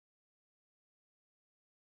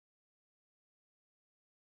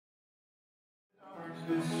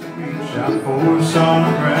Reach out for us on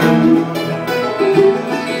the ground.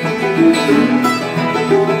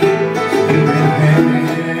 You've been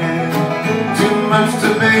handed too much to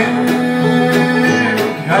bear.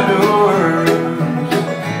 Outdoors,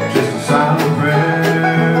 just a silent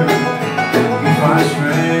prayer. You find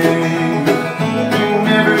strength, you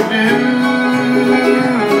never do.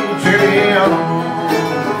 Carry on,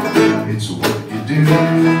 it's what you do.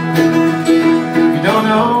 You don't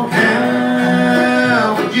know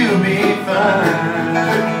how, but you'll be fine.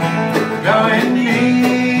 Go and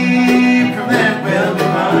leave from that well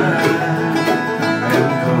behind. And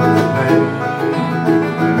come back,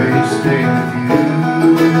 may stay with you.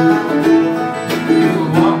 You'll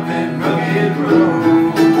walk that rugged road.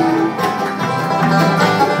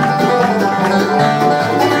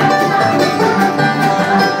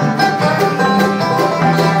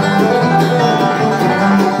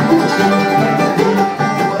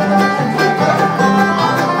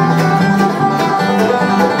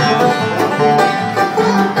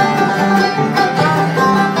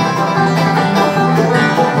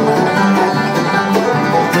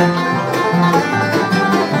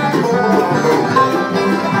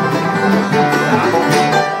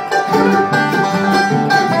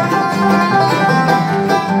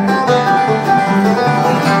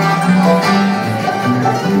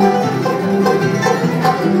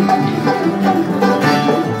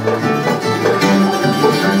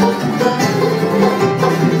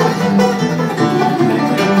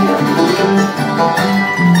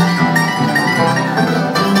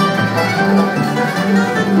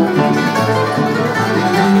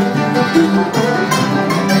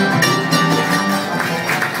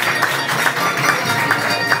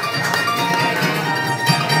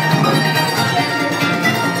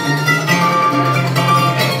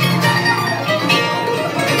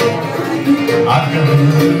 I've got the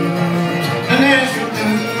blues, the national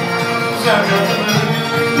blues. I've got the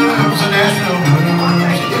blues, the national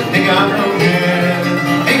blues. They got no head,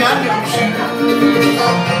 they got no shoes.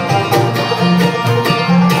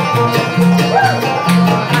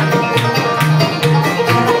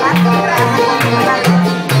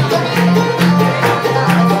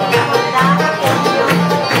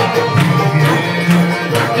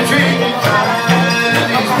 The treat me fine,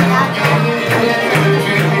 these men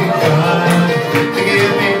treat me fine. To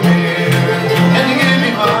give me beer and to give me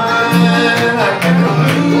wine. I got the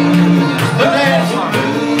blues, the national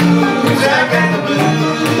blues. I got the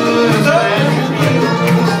blues, the national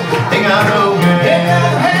blues. They got no hair,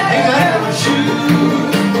 they got no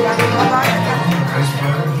shoes. Bass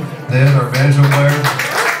player, then our banjo player.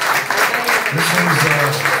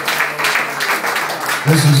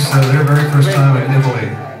 This is their very first time in Italy.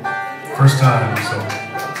 First time, so.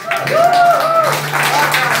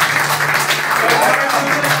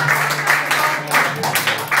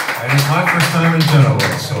 And it's my first time in Genoa,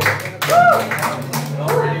 so.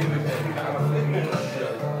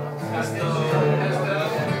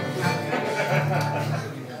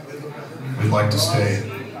 We'd like to stay.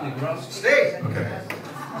 Stay? Okay.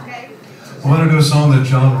 I want to do a song that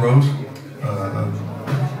John wrote.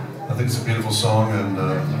 I think it's a beautiful song, and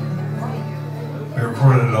we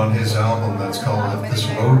recorded it on his album that's called If This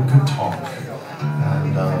Road Could Talk.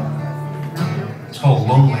 And it's called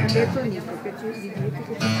Lonely Town.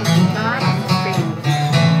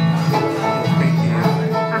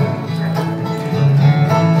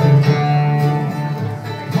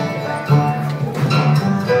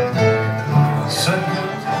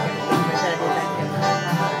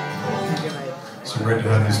 So great to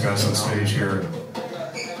have these guys on stage here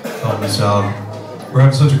helping us out. We're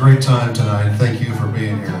having such a great time tonight. Thank you for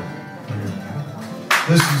being here.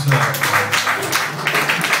 This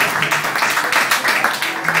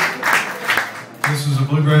is a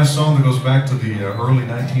bluegrass song that goes back to the early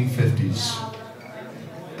 1950s,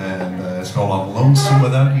 and it's called "I'm Lonesome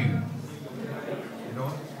Without You." You know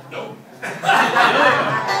it? No.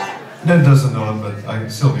 Ned doesn't know it, but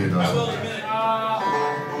Sylvia does.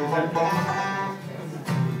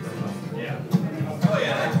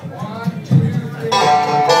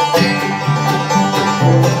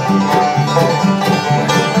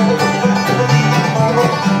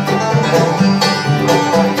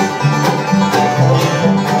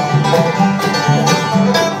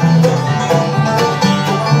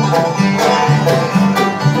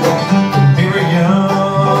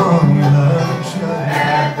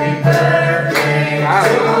 Happy birthday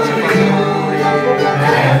to you.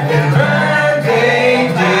 Happy birthday.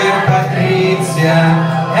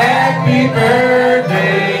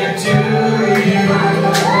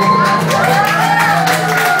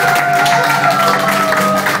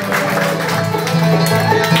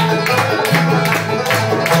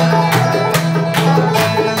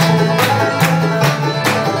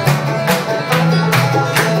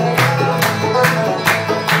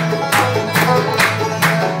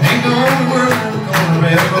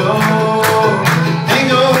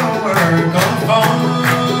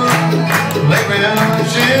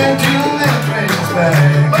 Two little trains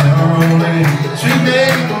back down rolling, sweet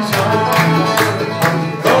baby.